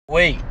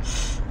Wait,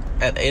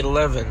 at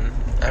 8:11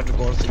 after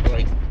going to sleep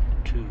like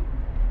 2.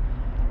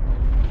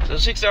 So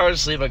 6 hours of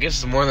sleep, I guess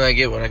it's more than I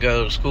get when I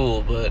go to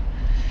school, but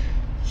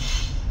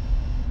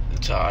I'm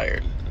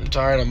tired. I'm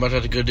about to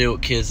have to go deal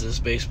with kids at this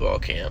baseball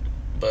camp.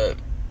 But,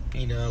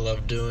 you know, I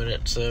love doing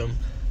it, so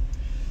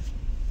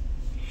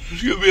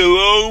it's gonna be a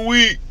long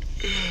week.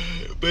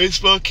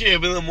 Baseball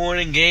camp in the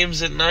morning,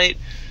 games at night.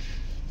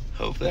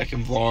 Hopefully I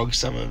can vlog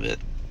some of it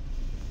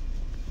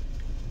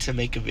to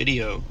make a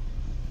video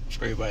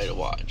for everybody to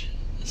watch.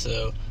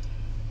 So,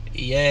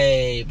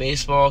 yay,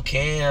 baseball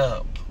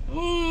camp.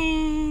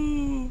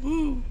 Woo,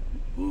 woo,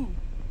 woo.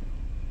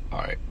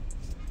 Alright,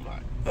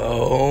 bye.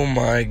 Oh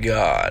my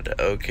god.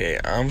 Okay,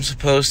 I'm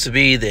supposed to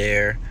be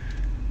there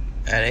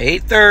at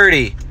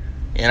 8:30,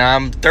 and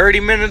I'm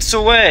 30 minutes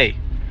away,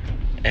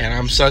 and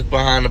I'm stuck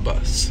behind a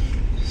bus.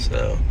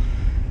 So,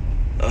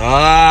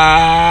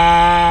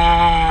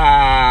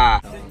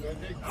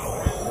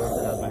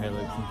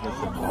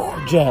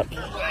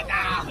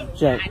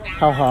 Jack,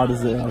 how hot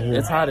is it out here?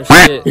 It's hot as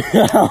shit.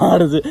 How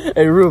hot is it?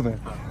 Hey, Ruben,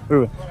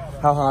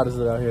 how hot is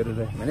it out here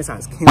today? Man, this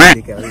sounds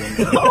kinetic out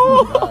here.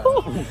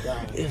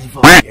 It's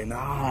fucking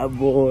hot,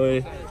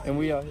 boy. And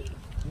we out here.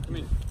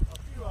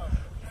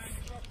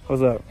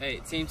 What's up?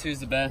 Hey, Team 2's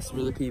the best.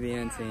 We're the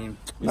PBN team.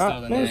 We Not,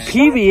 stole the man, name.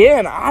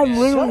 PBN, I'm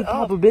literally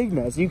Papa Big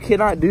Mess. You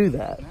cannot do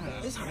that.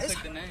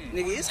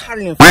 Nigga, it's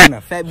hotter than f***ing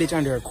a fat bitch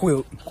under a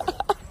quilt.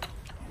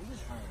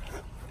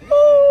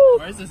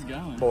 Where's this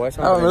going? Boy, I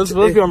don't know, it's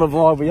supposed to be on the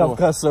vlog, but y'all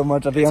cuss so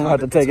much, I think I'm gonna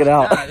have to take it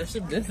out. Nah, this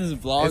is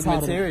vlog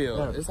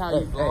material. This is how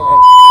you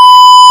vlog.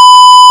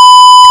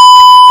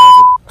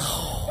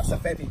 That's a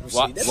fat people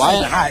Why- shit. That's why-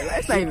 not hot.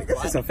 That's not even,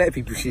 that's just some fat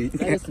people shit.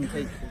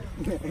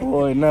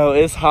 Boy, no,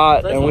 it's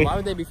hot, First and of all, we why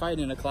would they be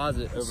fighting in a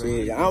closet over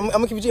here? Shit, I'm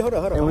gonna keep it G. Hold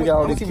on. And we got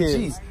all I'm these gonna keep it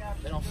kids. G.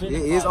 They don't fit It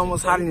in a is closet.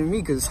 almost hotter than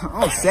me because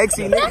I'm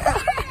sexy, nigga.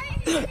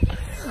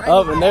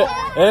 up,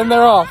 and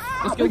they're off.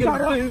 Let's go get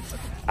them.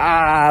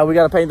 We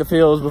gotta paint the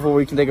fields before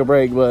we can take a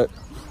break, but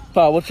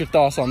Pop, what's your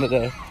thoughts on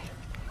today?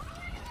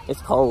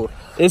 It's cold.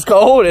 It's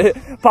cold.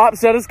 Pop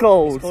said it's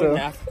cold. It's cold So. in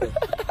Africa.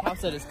 Pop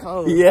said it's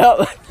cold.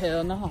 Yep.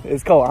 Hell no.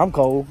 It's cold. I'm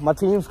cold. My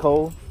team's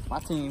cold. My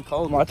team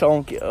cold. My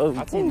team. Oh.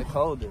 My team the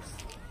coldest.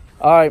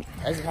 All right,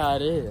 That's how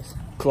it is.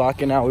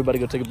 clocking out. We better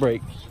go take a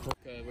break.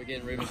 Okay, we're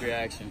getting Ruben's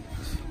reaction.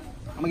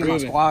 I'm gonna get my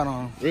Ruben. squad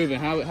on. Ruben,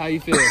 how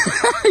you feel?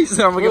 He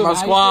said I'm gonna get my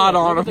squad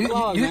on him.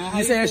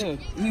 You said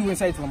you wouldn't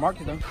say it to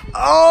Lamarcus though.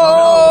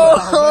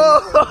 Oh!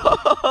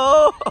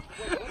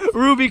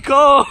 Ruby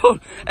Cole.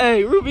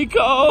 Hey, Ruby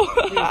Cole.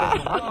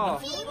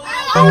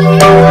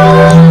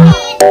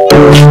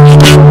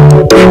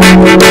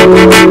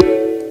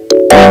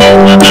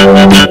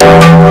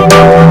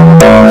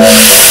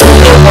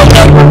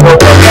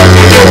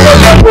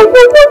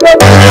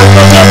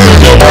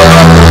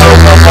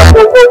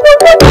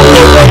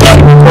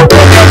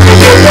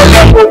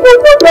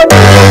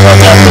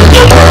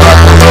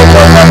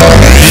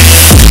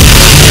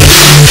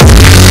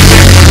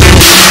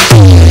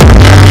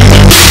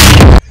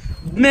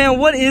 Man,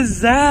 what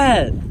is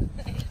that?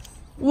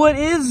 What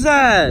is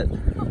that? Hey,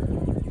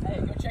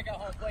 go check out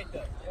home plate though.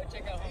 Go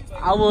check out home plate.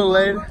 I will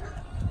later.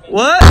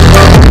 What?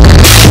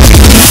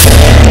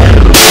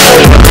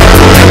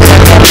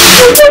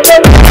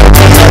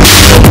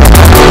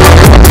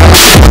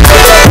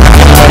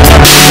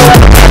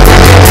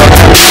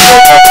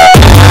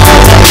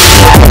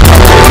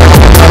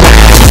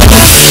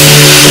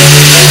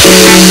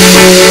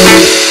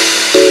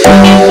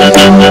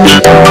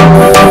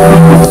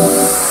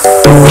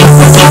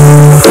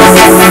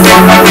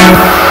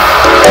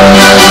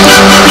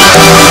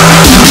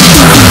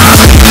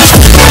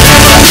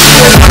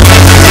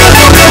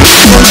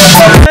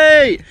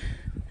 Hey!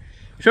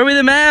 Show me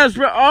the Mavs,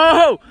 bro.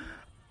 Oh!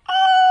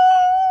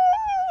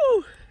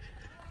 Oh!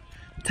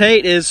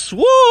 Tate is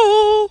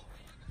swole.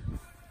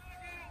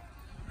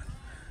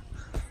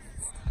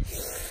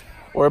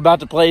 We're about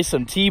to play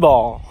some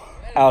T-ball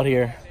out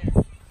here.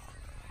 Why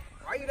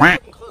are you that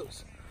fucking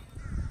close?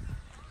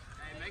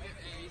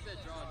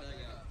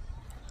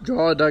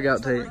 Draw a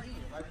dugout, Tate.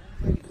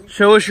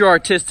 Show us your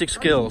artistic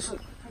skills.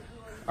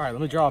 All right,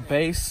 let me draw a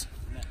base.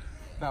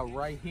 About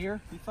right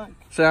here, you think?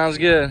 Sounds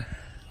good.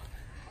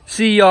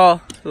 See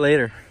y'all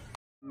later.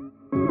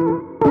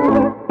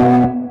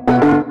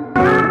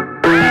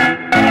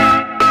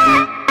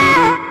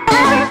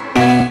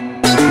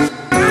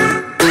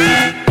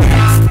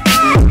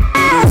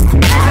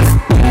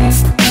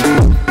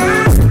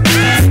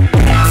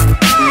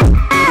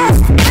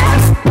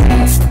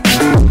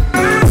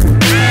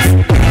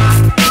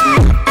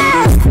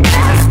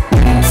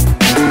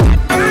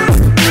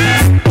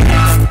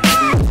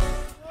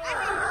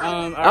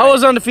 I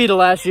was undefeated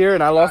last year,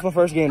 and I lost my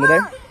first game today.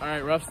 All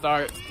right, rough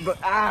start. But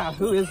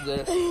who is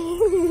this?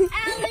 I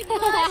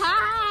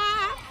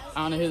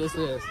don't know who this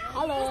is.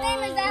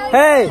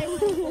 Hey!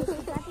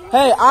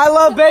 Hey, I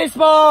love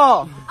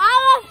baseball!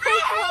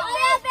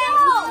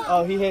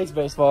 Oh, he hates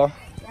baseball.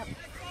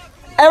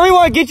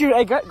 Everyone get your...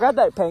 Hey, grab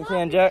that paint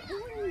can, Jack.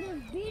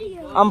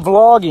 I'm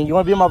vlogging. You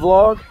want to be in my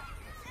vlog?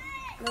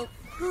 Nope.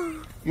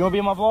 You want to be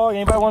in my vlog?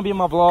 Anybody want to be in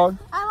my vlog?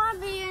 I want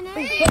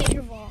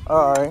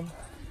All right.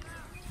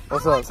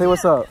 What's up? Say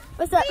what's up.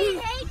 What's up?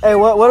 Hey,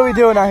 what are we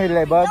doing out here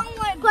today, bud?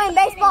 Playing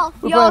baseball.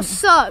 Y'all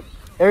suck.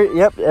 All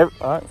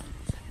right.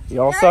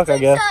 Y'all suck, I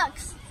guess.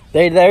 Sucks.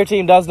 Their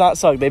team does not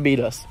suck. They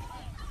beat us.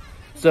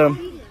 So,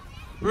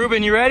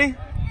 Ruben, you ready?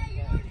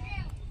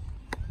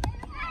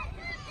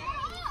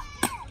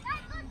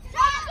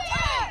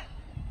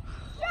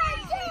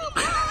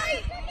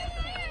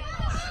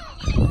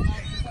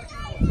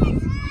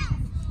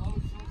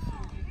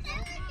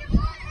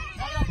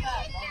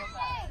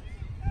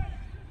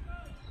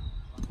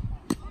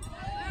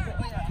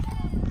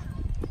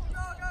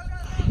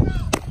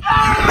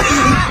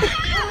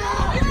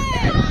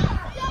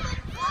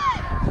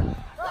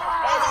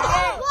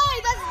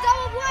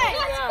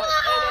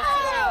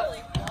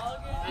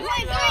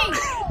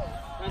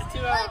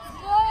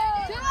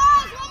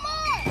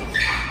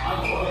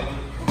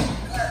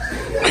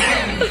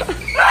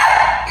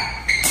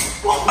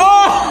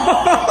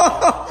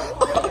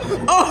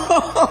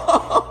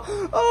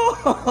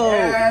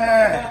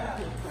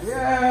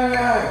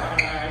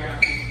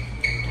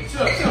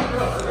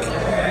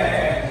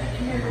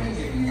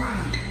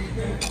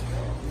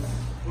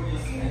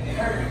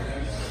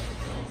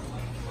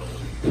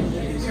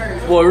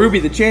 Boy, Ruby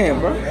the champ,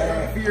 bro.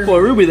 Boy,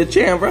 Ruby the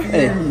champ, bro.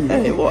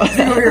 Hey, boy.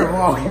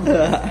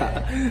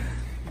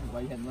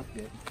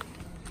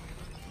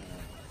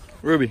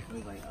 Ruby.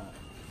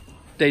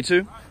 Day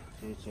 2?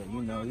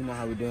 You know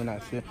how we doing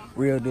that shit.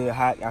 Real deal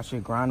hot. I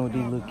should grind with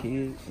these little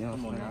kids. You know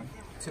what I'm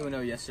saying?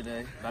 2-0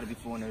 yesterday. About to be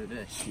 4-0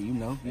 today. Shit, you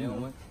know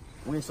what?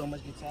 We ain't so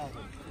much good time.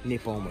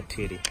 Nip on my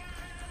titty.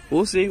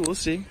 We'll see.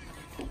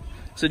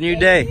 It's a new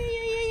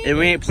day. And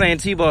we ain't playing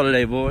T-ball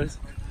today, boys.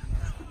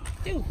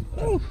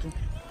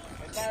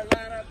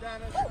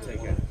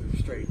 Take it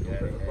straight. You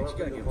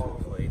gotta get ball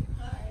played.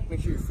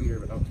 Make sure your feet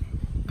are up.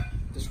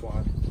 The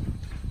squat.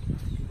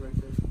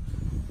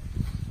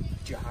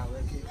 Get your high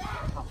leg kick.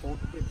 Hop hold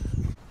the kick.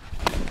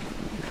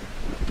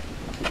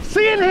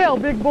 See you in hell,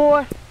 big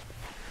boy.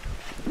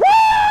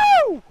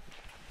 Woo!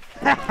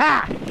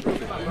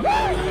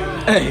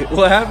 Hey,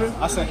 what happened?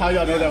 I said, how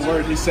y'all know that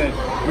word? He said,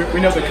 we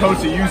know the code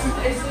to use it.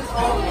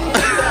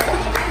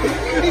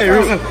 Hey,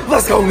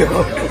 let's go,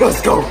 nigga.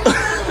 Let's go.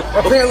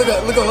 My parents look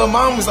at little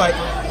mom was like.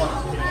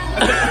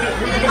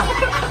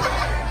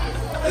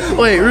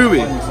 Wait,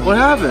 Ruby, what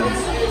happened?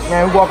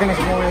 Man, we walking this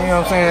morning, you know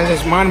what I'm saying?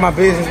 Just minding my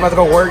business, about to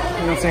go work, you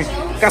know what I'm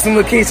saying? Got some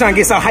little kids trying to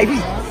get some hypey.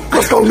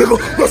 Let's go, nigga.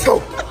 Let's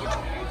go.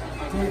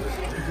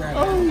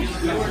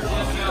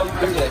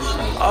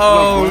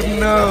 Oh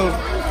no.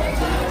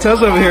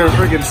 Tell's over here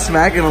freaking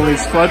smacking on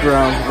these fudge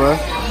rounds, bro.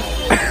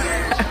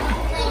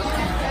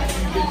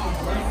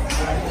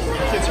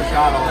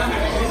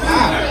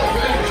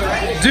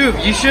 Dude,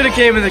 you should have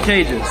came in the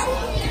cages.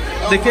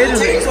 The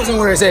cages wasn't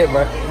where it's at,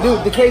 bro.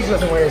 Dude, the cage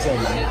wasn't where it's at,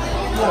 man.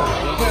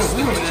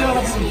 We was chilling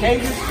up in some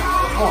cages.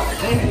 Oh,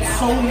 they had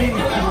so many people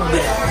in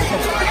there.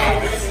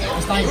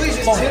 It's not even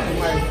fun.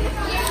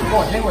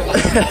 Oh, they were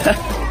like...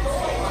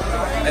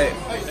 Hey.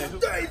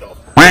 Stay the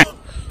fuck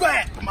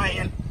back,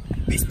 man.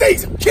 These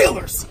things are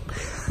killers.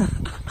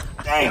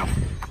 Damn.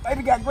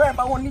 Baby got grabbed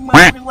by one of these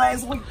motherfuckers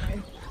last week,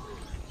 man.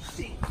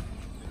 Shit.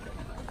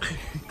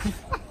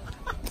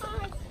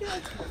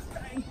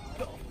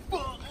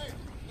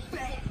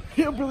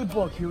 Hillbilly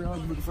Buck here.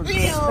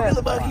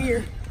 Hillbilly Buck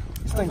here.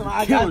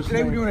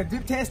 Today we're doing a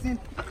dip testing.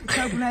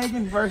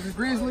 Copenhagen versus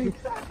Grizzly.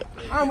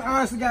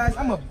 Honestly, guys,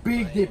 I'm a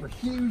big dipper,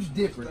 huge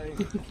dipper.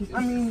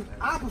 I mean,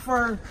 I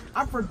prefer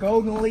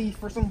Golden Leaf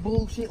for some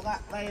bullshit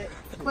like that.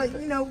 But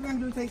you know, we're gonna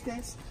do a taste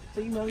test,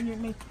 so you know, you hear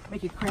me,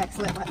 make it crack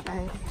slap like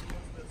that.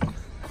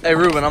 Hey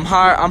Ruben, I'm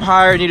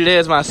hiring you today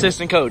as my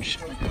assistant coach.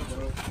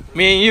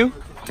 Me and you,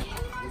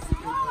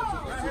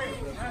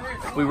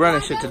 we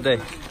running shit today.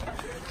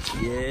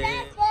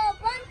 Yeah.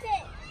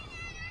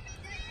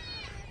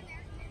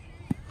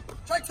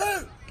 Strike two.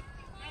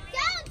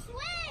 Don't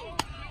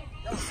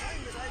swing.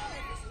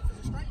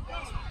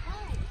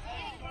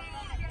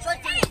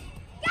 Strike three.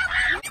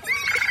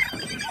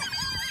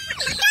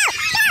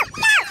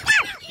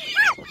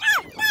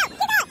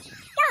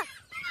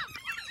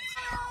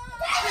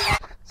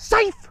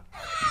 Safe.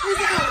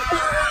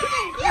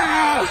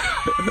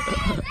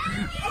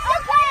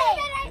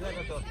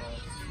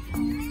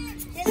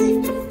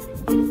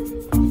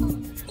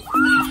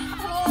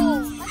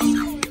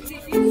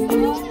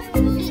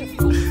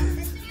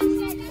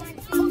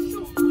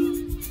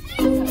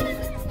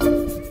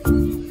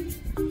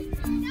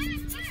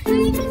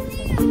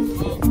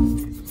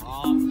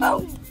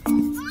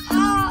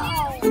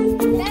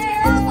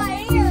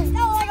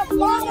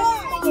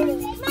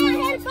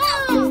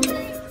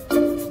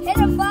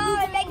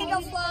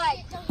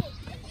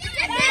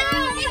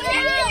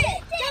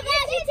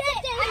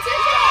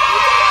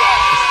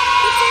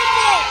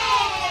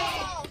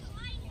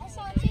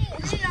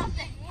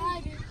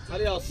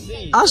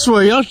 I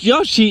swear,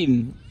 y'all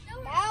cheating. No,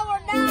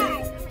 we're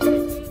not.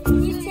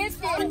 You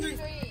tipped it.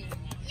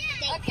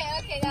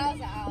 Okay, that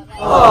was out.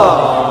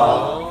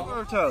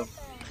 Oh. Toe.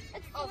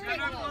 Oh, no,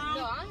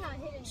 I'm not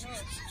hitting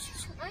that.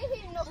 I ain't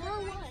hitting no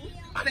one.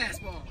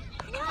 Fastball.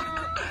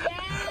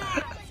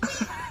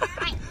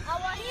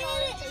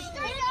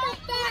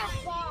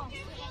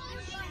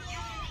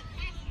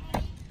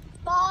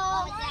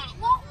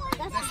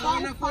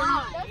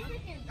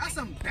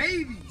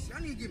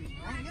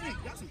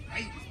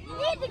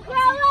 to grow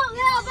up,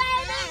 little baby.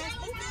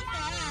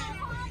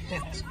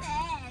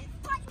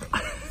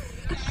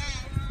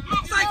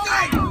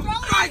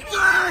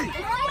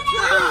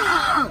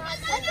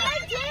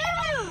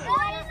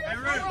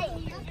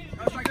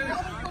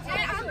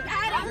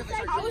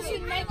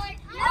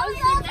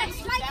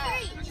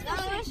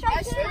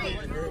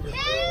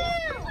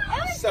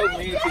 So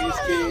mean to these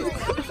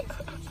kids.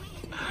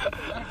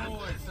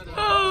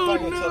 Oh,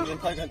 I'm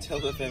probably gonna tell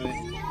the family.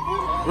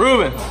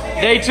 Ruben,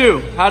 day 2.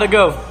 How'd it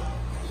go?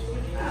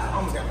 I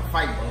almost got to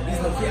fight, bro. These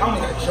little kids, I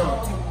almost got to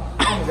jump, too.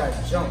 I almost got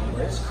to jump,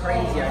 bro. It's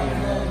crazy out here,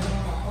 man.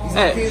 These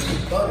little kids be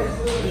bugging.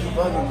 They're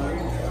bugging, bro.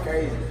 It's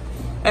crazy.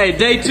 Hey,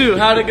 day 2.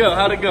 How'd it go?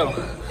 How'd it go?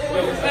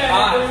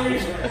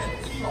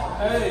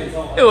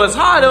 It was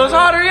hot. It was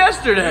hotter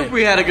yesterday.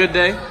 We had a good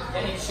day.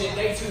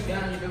 Day 2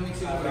 down, you feel me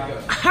too?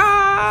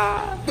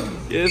 Ha!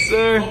 Yes,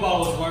 sir. Football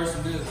was worse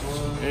than this, bro.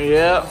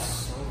 Yep.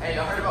 Hey,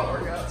 y'all heard about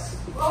workouts?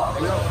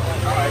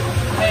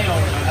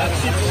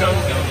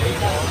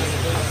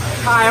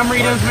 Hi, I'm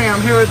Reed Ensman.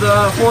 I'm here with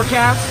the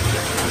forecast.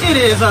 It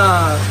is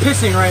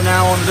pissing right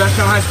now on the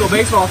Dutchtown High School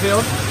baseball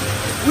field.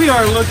 We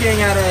are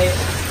looking at a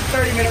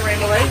 30-minute rain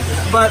delay,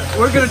 but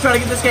we're going to try to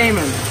get this game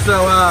in.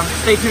 So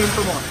stay tuned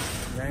for more.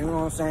 You know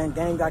what I'm saying?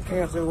 Game got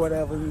canceled or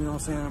whatever, you know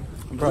what I'm saying?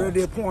 Real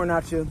deal pouring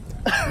out you, you know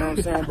what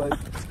I'm saying? But,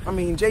 I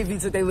mean, JV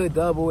took their little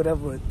dub or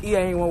whatever, but EA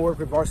ain't want to work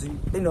with varsity.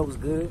 They know it's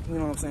good, you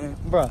know what I'm saying?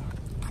 Bruh.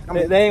 I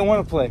mean, They ain't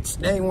want to play.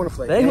 they ain't want to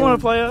play. They ain't want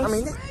to play us. I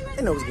mean,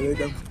 they know it's good,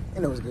 though. They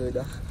know it's good,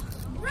 though.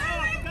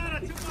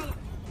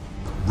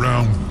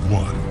 Round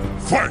 1.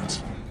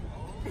 Fight!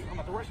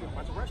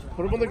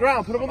 Put him on the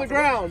ground. Put him on the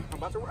ground. I'm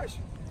about to rush.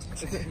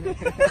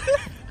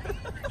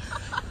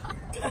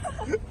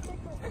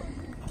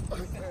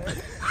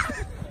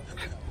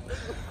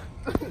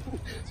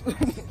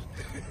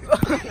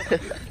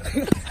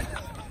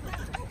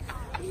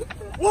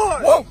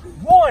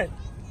 One,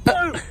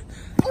 2,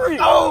 3.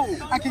 Oh!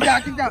 I kicked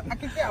out.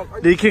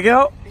 Did he kick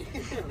out?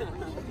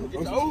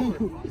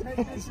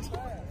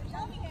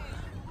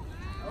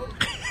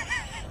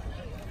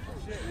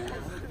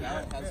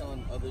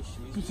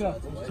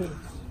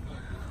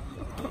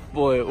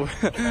 Boy,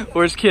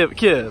 where's Kip?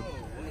 Kip.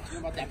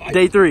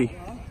 Day 3.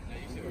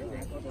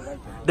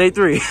 Day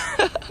 3.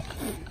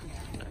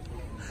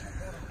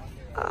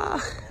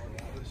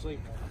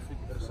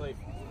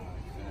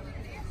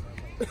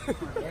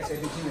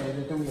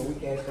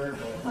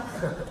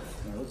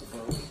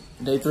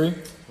 Day 3.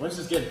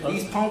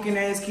 These punkin'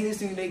 ass kids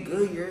think they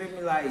good, you heard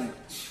me? Like,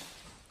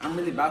 I'm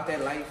really about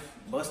that life.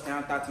 Bust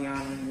down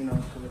Tatiana, you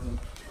know.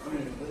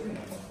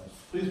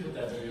 Please put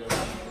that video on.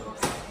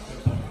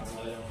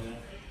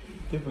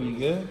 Kip, are you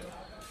good?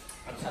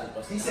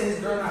 He said his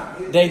girl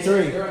not. Day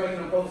 3. Girl making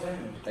them both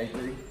family. Day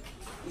 3.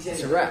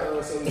 It's a wrap.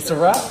 It's a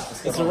wrap.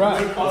 It's a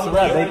wrap. It's a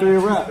wrap. Day 3 a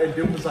wrap.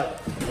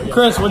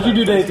 Chris, what'd you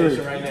do day 3?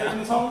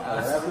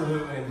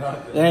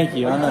 Thank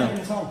you. I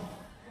know.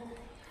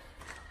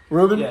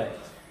 Ruben? Yeah.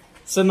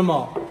 Send them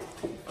all.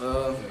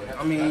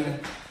 I mean,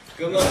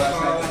 good luck.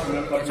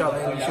 Catch y'all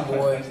later.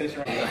 It's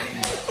your boy.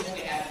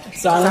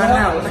 Sign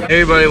out.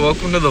 Hey everybody,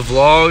 welcome to the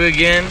vlog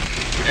again.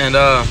 And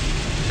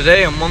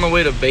today I'm on the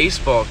way to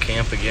baseball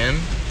camp again.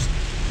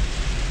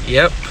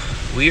 Yep,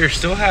 we are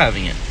still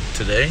having it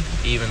today,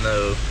 even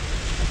though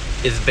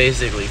it's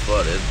basically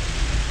flooded.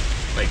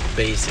 Like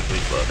basically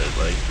flooded.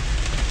 Like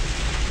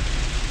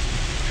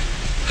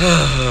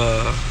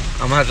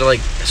I'm gonna have to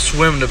like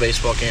swim to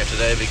baseball camp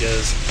today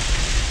because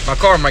my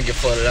car might get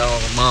flooded out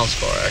on my mom's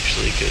car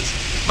actually, because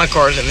my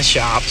car's in the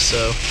shop.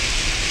 So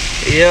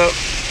yep.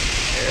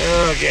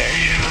 Okay,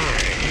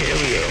 alright, here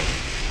we go.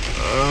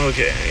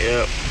 Okay,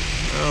 yep.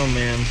 Oh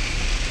man.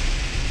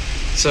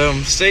 So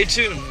stay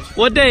tuned.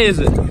 What day is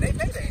it?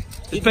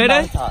 It's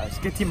payday?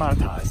 Get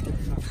demonetized.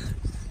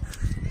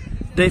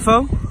 Day 4? You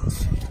know what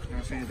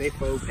I'm saying? They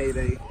full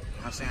payday. You know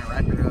what I'm saying?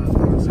 Wrap it up. You know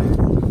what I'm saying?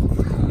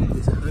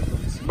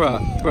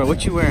 Bro,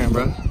 what you wearing,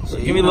 bro?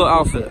 Give me a little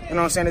outfit. You know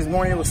what I'm saying? This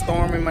morning it was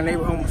storming. My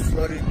neighborhood was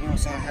flooded. You know what I'm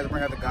saying? I had to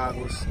bring out the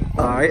goggles.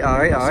 Alright.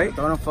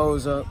 Throw them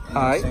foes up. You know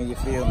what I'm saying? You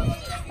feel me?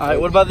 Alright,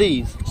 what about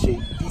these? Shit.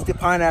 These the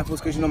pineapples,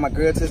 because you know my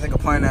girl tastes like a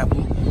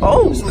pineapple.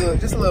 Oh!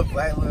 Just a little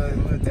black,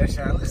 little dash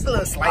shot. Just a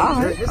little slight.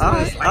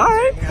 Alright.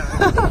 Alright.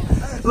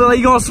 Look like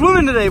you going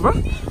swimming today, bro.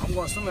 I'm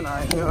going swimming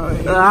tonight. You know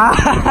what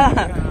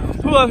I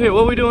mean? Who up here?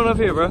 What we doing up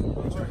here, bro?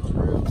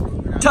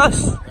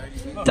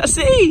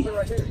 Tussy!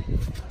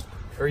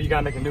 Or you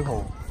gotta make a new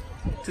hole.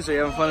 So you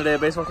having fun today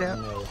at baseball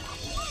camp? No.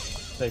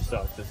 They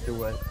suck. Just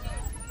do it.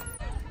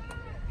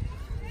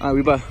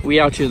 Alright, we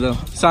out here though.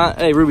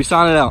 Hey Ruby,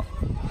 sign it out.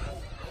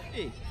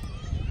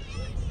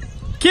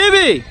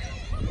 Kibby!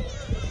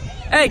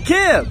 Hey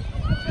Kib!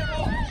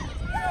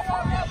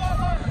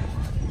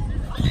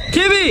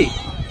 Kibby!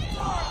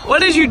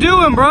 What is you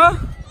doing, bro?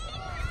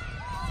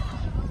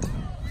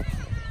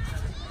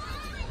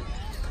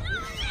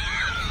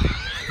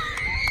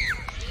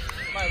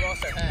 Somebody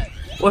lost their hat.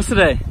 What's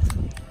today?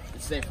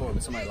 It's day 4,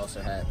 but somebody lost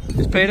their hat.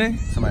 It's payday?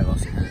 Somebody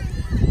lost their hat.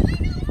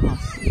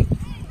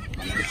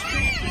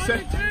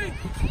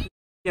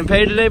 Getting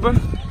paid today, bro?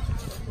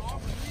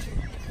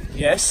 You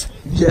Yes.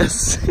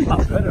 Yes. Shit, I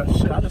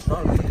just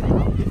thought of it.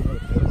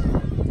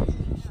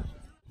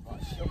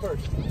 Go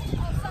first.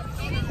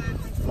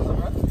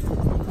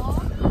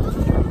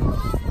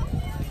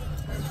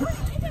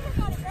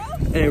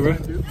 Hey, bro.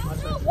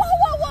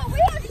 Whoa, we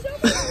have so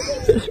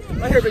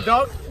many. Right here, big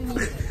dog.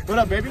 What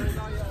up, baby?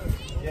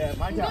 Yeah,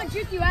 my I'm job. gonna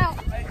juke you out.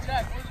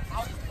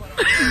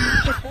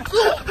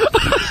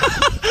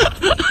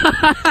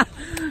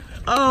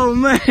 Oh,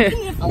 man.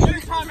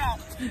 Timeout.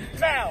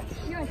 Foul.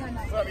 You're in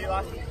timeout. What up,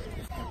 Eli?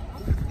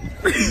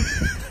 Wait,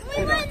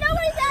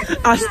 nobody's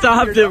asking. I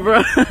stopped it,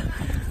 bro.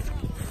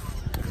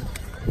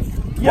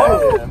 Yo.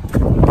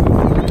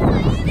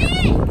 We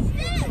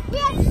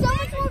have so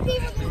much more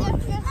people than left.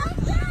 Hey,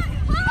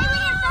 we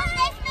need a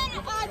first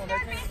baseman,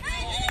 third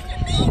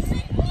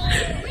baseman.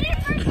 We need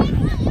a first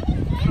baseman.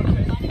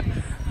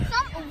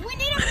 We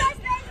need a first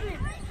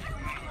baseman.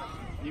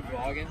 You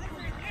vlogging?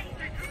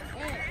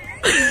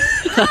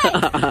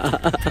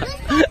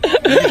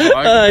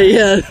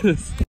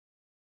 Yes.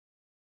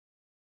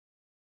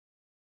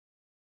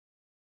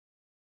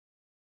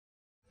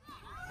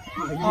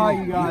 Alright,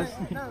 you guys.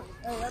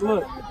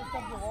 Look,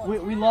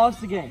 we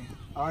lost the game.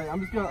 Alright,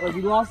 I'm just gonna,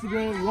 we lost the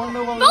game. You wanna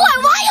know what we Why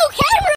are you camera?